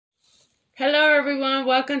Hello everyone,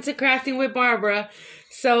 welcome to Crafting with Barbara.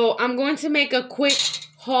 So I'm going to make a quick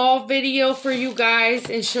haul video for you guys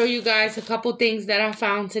and show you guys a couple things that I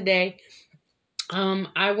found today. I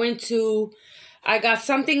got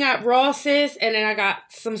something at Ross's and then I got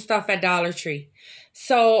some stuff at Dollar Tree.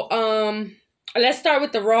 So let's start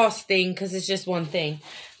with the Ross thing because it's just one thing.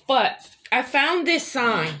 But I found this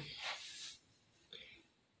sign.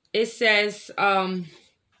 It says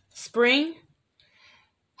spring.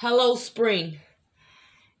 Hello Spring.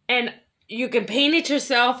 And you can paint it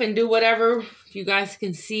yourself and do whatever you guys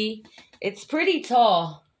can see. It's pretty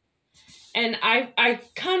tall. And I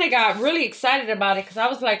kind of got really excited about it because I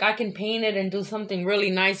was like, I can paint it and do something really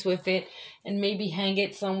nice with it and maybe hang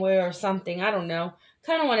it somewhere or something. I don't know.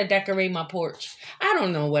 Kind of want to decorate my porch. I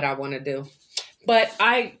don't know what I want to do. But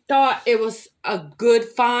I thought it was a good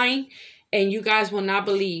find and you guys will not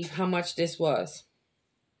believe how much this was.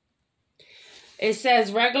 It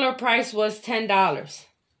says regular price was $10.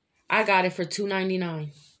 I got it for $2.99.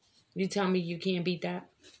 You tell me you can't beat that?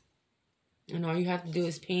 And all you have to do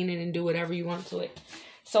is paint it and do whatever you want to it.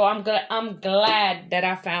 So I'm glad that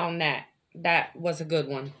I found that. That was a good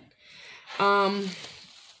one.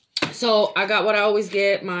 So I got what I always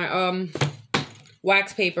get, my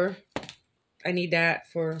wax paper. I need that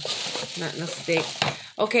for nothing to stick.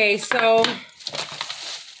 Okay, so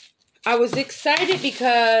I was excited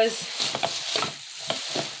because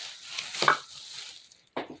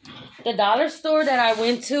the dollar store that I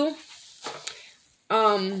went to,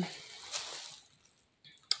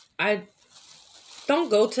 I don't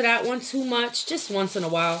go to that one too much, just once in a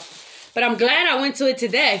while. But I'm glad I went to it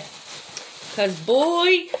today. Because,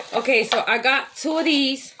 boy, okay, so I got two of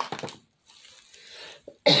these.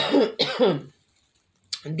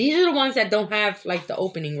 These are the ones that don't have, like, the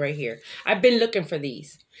opening right here. I've been looking for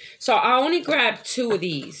these. So I only grabbed two of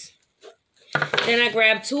these. Then I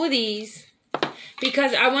grabbed two of these.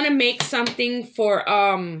 Because I want to make something for,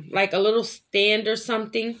 like a little stand or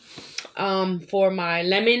something, for my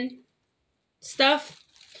lemon stuff.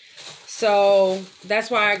 So,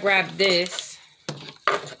 that's why I grabbed this.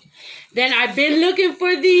 Then I've been looking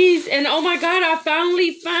for these, and oh my God, I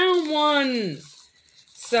finally found one.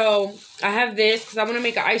 So, I have this, because I want to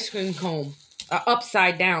make an ice cream cone. An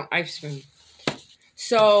upside down ice cream.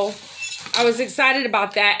 So, I was excited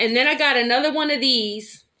about that. And then I got another one of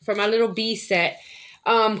these for my little bee set.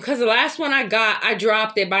 Because the last one I got, I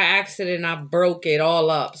dropped it by accident and I broke it all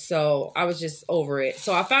up. So I was just over it.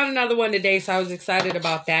 So I found another one today, so I was excited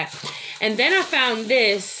about that. And then I found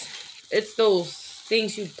this. It's those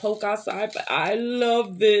things you poke outside, but I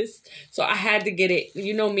love this. So I had to get it.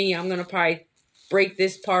 You know me, I'm going to probably break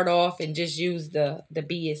this part off and just use the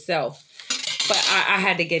bee itself. But I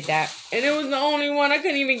had to get that. And it was the only one. I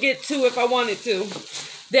couldn't even get two if I wanted to.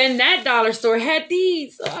 Then that dollar store had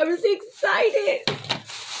these. So I was excited.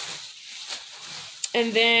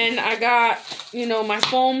 And then I got, you know, my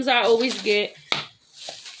foams I always get.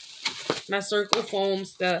 My circle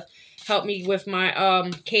foams to help me with my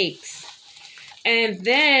cakes. And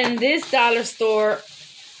then this dollar store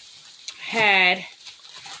had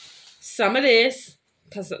some of this.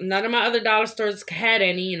 Because none of my other dollar stores had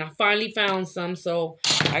any. And I finally found some. So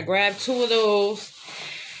I grabbed two of those.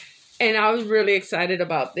 And I was really excited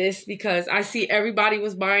about this because I see everybody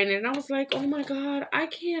was buying it. And I was like, oh my God, I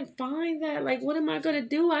can't find that. Like, what am I going to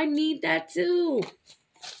do? I need that too.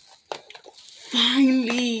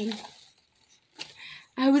 Finally,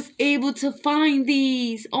 I was able to find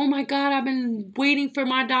these. Oh my God, I've been waiting for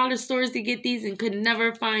my dollar stores to get these and could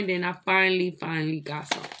never find it. And I finally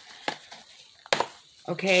got some.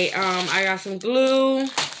 Okay, I got some glue.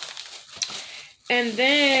 And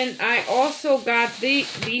then I also got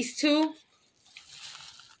these two.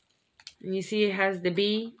 And you see it has the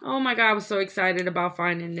bee. Oh my God, I was so excited about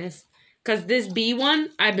finding this. Because this bee one,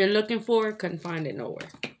 I've been looking for. Couldn't find it nowhere.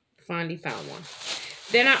 Finally found one.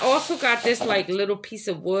 Then I also got this like little piece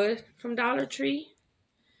of wood from Dollar Tree.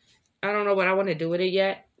 I don't know what I want to do with it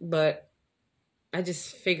yet. But I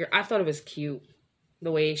just figured, I thought it was cute.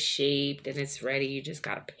 The way it's shaped and it's ready. You just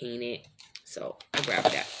got to paint it. So I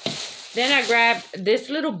grabbed that. Then I grabbed this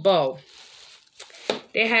little bow.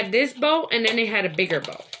 They had this bow and then they had a bigger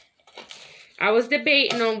bow. I was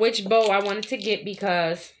debating on which bow I wanted to get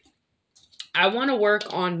because I want to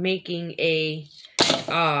work on making a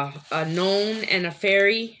gnome and a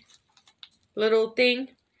fairy little thing.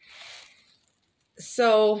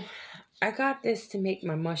 So I got this to make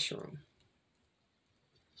my mushroom.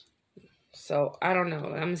 So I don't know.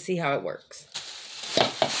 I'm going to see how it works.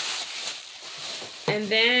 And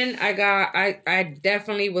then I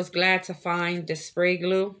definitely was glad to find the spray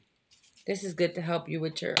glue. This is good to help you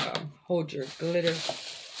with your, hold your glitter.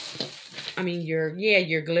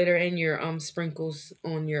 your glitter and your sprinkles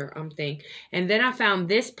on your thing. And then I found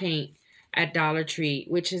this paint at Dollar Tree,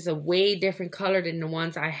 which is a way different color than the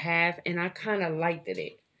ones I have, and I kind of liked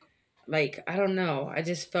it. Like, I don't know, I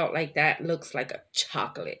just felt like that looks like a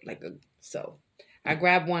chocolate, so I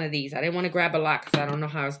grabbed one of these. I didn't want to grab a lot because I don't know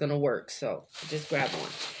how it's gonna work, so I just grabbed one.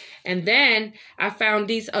 And then I found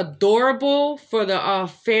these adorable for the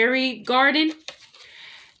fairy garden.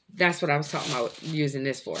 That's what I was talking about using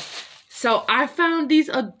this for. So I found these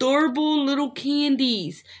adorable little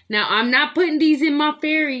candies. Now, I'm not putting these in my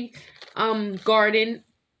fairy garden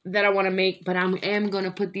that I want to make, but I am going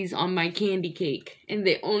to put these on my candy cake. And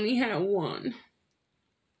they only had one.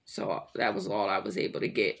 So that was all I was able to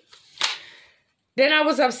get. Then I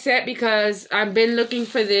was upset because I've been looking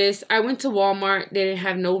for this. I went to Walmart. They didn't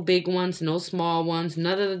have no big ones, no small ones.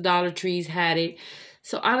 None of the Dollar Trees had it.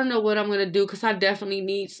 So I don't know what I'm going to do because I definitely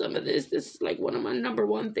need some of this. This is like one of my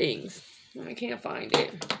 #1 things. I can't find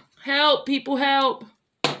it. Help, people, help.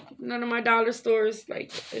 None of my dollar stores,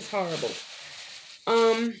 like, it's horrible.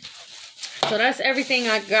 So that's everything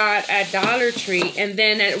I got at Dollar Tree. And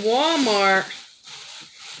then at Walmart,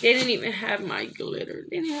 they didn't even have my glitter.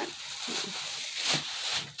 They didn't have...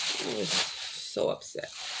 I was so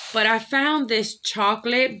upset. But I found this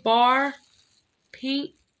chocolate bar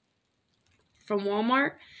paint from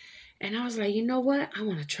Walmart. And I was like, you know what? I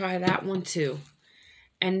want to try that one too.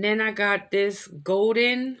 And then I got this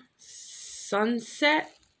golden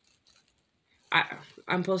sunset.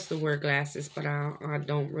 I'm supposed to wear glasses, but I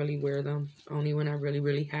don't really wear them. Only when I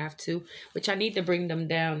really have to. Which I need to bring them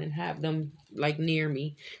down and have them like near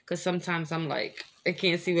me. Because sometimes I'm like, I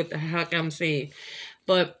can't see what the heck I'm saying.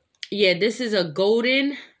 But yeah, this is a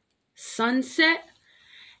golden sunset.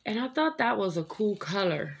 And I thought that was a cool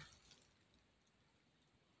color.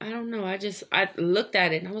 I don't know. I looked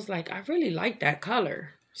at it and I was like, I really like that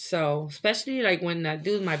color. So, especially like when I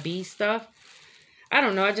do my bee stuff. I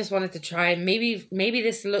don't know. I just wanted to try it. Maybe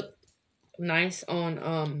this looked nice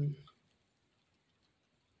on,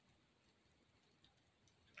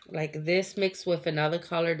 like this mixed with another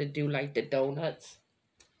color to do like the donuts.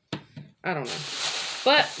 I don't know.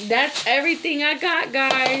 But that's everything I got,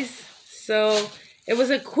 guys. So it was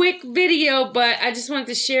a quick video, but I just wanted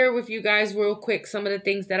to share with you guys real quick some of the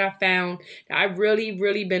things that I found that I've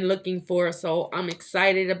really been looking for. So I'm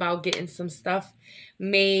excited about getting some stuff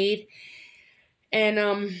made. And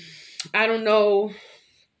I don't know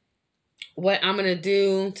what I'm going to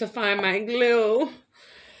do to find my glue.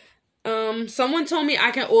 Someone told me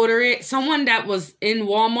I can order it. Someone that was in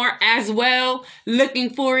Walmart as well looking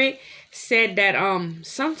for it said that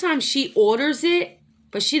sometimes she orders it,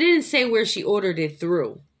 but she didn't say where she ordered it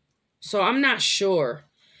through. So I'm not sure.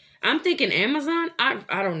 I'm thinking Amazon.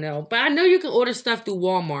 I don't know. But I know you can order stuff through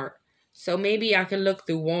Walmart. So maybe I can look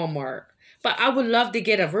through Walmart. But I would love to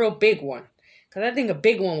get a real big one. Because I think a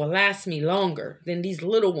big one will last me longer than these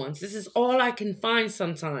little ones. This is all I can find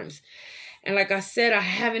sometimes. And like I said, I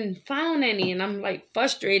haven't found any. And I'm like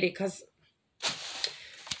frustrated because...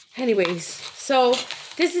 Anyways, so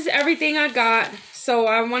this is everything I got. So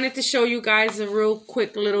I wanted to show you guys a real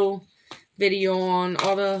quick little video on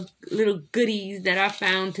all the little goodies that I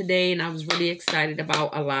found today. And I was really excited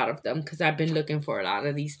about a lot of them because I've been looking for a lot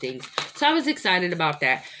of these things. So I was excited about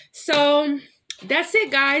that. So that's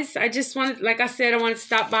it, guys. I just wanted, like I said, I wanted to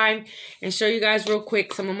stop by and show you guys real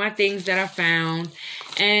quick some of my things that I found.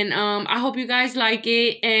 And I hope you guys like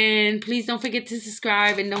it. And please don't forget to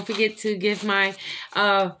subscribe. And don't forget to give my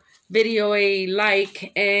video a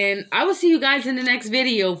like. And I will see you guys in the next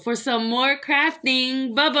video for some more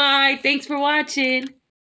crafting. Bye-bye. Thanks for watching.